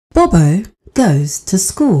Bobbo Goes to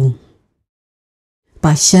School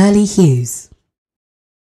by Shirley Hughes.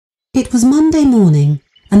 It was Monday morning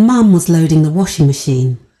and Mum was loading the washing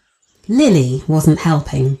machine. Lily wasn't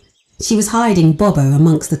helping. She was hiding Bobbo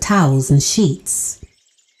amongst the towels and sheets.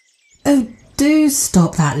 "Oh, do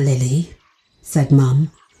stop that, Lily," said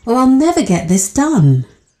Mum, "or I'll never get this done."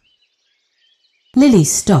 Lily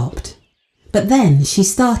stopped, but then she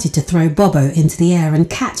started to throw Bobbo into the air and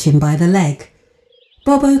catch him by the leg.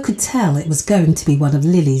 Bobbo could tell it was going to be one of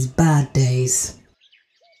Lily's bad days.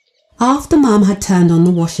 After Mum had turned on the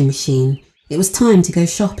washing machine, it was time to go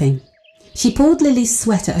shopping. She pulled Lily's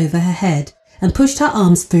sweater over her head and pushed her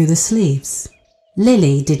arms through the sleeves.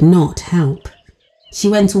 Lily did not help. She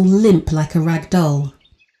went all limp like a rag doll.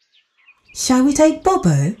 "Shall we take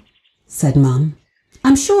Bobbo?" said Mum.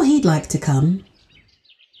 "I'm sure he'd like to come."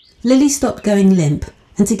 Lily stopped going limp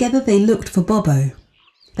and together they looked for Bobbo.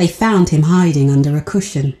 They found him hiding under a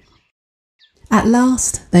cushion. At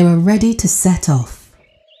last they were ready to set off.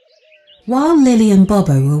 While Lily and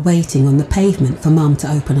Bobbo were waiting on the pavement for Mum to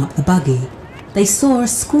open up the buggy, they saw a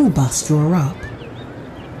school bus draw up.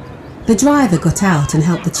 The driver got out and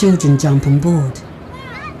helped the children jump on board.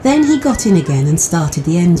 Then he got in again and started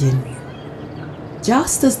the engine.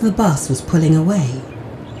 Just as the bus was pulling away,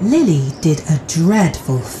 Lily did a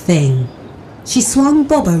dreadful thing. She swung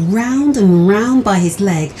Bobbo round and round by his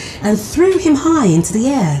leg and threw him high into the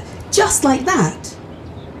air, just like that.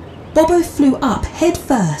 Bobbo flew up head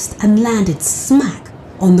first and landed smack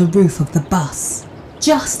on the roof of the bus,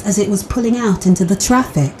 just as it was pulling out into the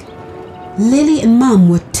traffic. Lily and Mum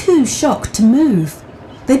were too shocked to move.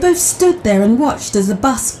 They both stood there and watched as the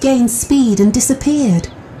bus gained speed and disappeared.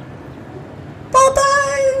 "Bobbo!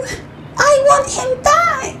 I want him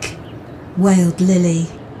back!" wailed Lily.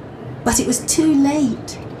 But it was too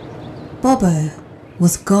late. Bobbo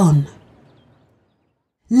was gone.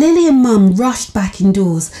 Lily and Mum rushed back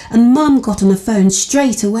indoors and Mum got on the phone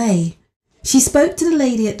straight away. She spoke to the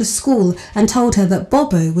lady at the school and told her that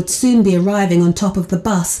Bobbo would soon be arriving on top of the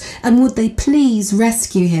bus and would they please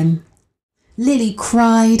rescue him. Lily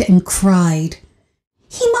cried and cried.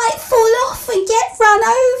 "He might fall off and get run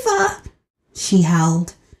over," she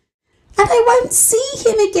howled, "and I won't see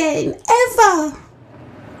him again, ever."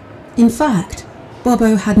 In fact,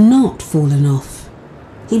 Bobbo had not fallen off.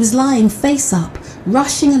 He was lying face up,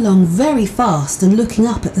 rushing along very fast and looking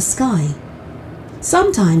up at the sky.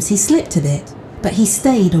 Sometimes he slipped a bit, but he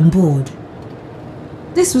stayed on board.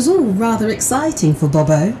 This was all rather exciting for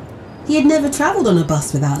Bobbo. He had never travelled on a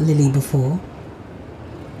bus without Lily before.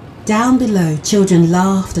 Down below, children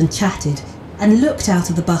laughed and chatted and looked out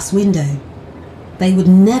of the bus window. They would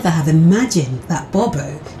never have imagined that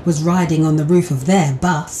Bobbo was riding on the roof of their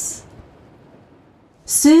bus.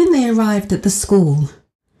 Soon they arrived at the school.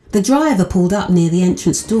 The driver pulled up near the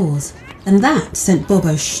entrance doors, and that sent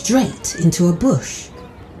Bobbo straight into a bush.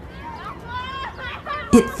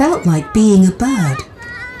 It felt like being a bird.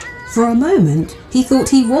 For a moment, he thought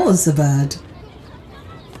he was a bird.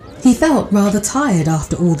 He felt rather tired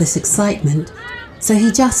after all this excitement, so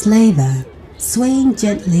he just lay there, swaying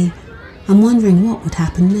gently and wondering what would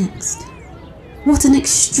happen next. What an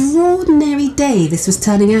extraordinary day this was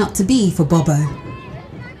turning out to be for Bobbo.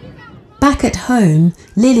 Back at home,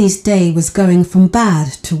 Lily's day was going from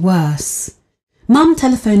bad to worse. Mum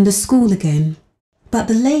telephoned the school again, but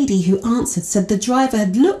the lady who answered said the driver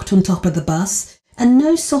had looked on top of the bus and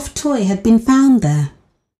no soft toy had been found there.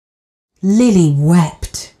 Lily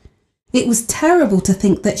wept. It was terrible to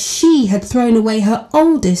think that she had thrown away her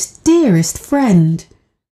oldest, dearest friend.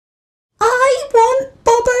 "I want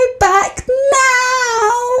Bobbo back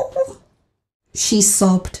now," she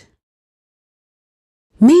sobbed.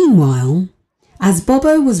 Meanwhile, as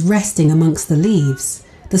Bobbo was resting amongst the leaves,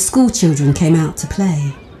 the school children came out to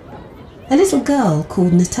play. A little girl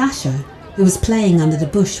called Natasha, who was playing under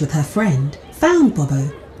the bush with her friend, found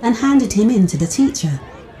Bobbo and handed him in to the teacher.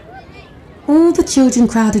 All the children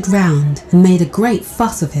crowded round and made a great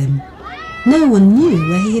fuss of him. No one knew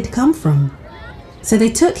where he had come from. So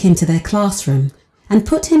they took him to their classroom and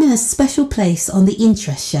put him in a special place on the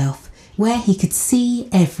interest shelf where he could see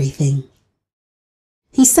everything.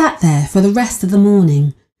 He sat there for the rest of the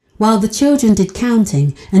morning while the children did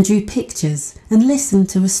counting and drew pictures and listened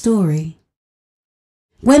to a story.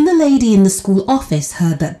 When the lady in the school office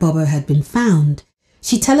heard that Bobbo had been found,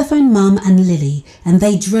 she telephoned Mum and Lily and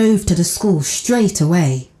they drove to the school straight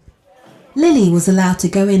away. Lily was allowed to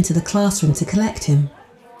go into the classroom to collect him.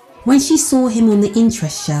 When she saw him on the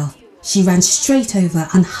interest shelf, she ran straight over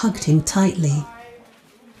and hugged him tightly.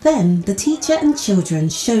 Then the teacher and children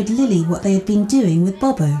showed Lily what they had been doing with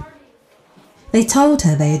Bobbo. They told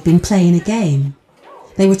her they had been playing a game.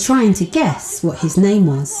 They were trying to guess what his name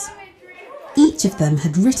was. Each of them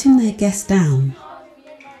had written their guess down.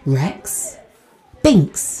 Rex,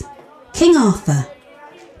 Binks, King Arthur,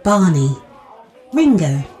 Barney,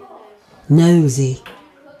 Ringo, Nosy,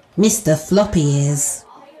 Mr. Floppy Ears.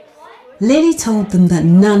 Lily told them that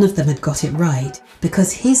none of them had got it right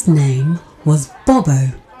because his name was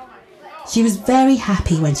Bobbo. She was very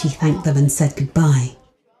happy when she thanked them and said goodbye.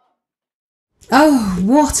 "Oh,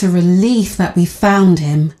 what a relief that we found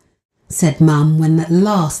him," said Mum when at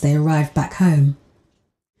last they arrived back home.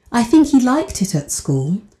 "I think he liked it at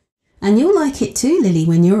school, and you'll like it too, Lily,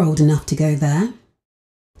 when you're old enough to go there."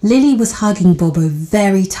 Lily was hugging Bobbo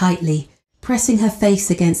very tightly, pressing her face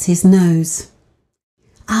against his nose.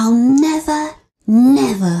 "I'll never,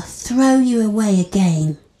 never throw you away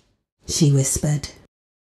again," she whispered.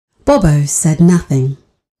 Bobbo said nothing.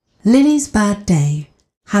 Lily's bad day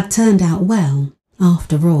had turned out well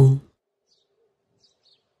after all.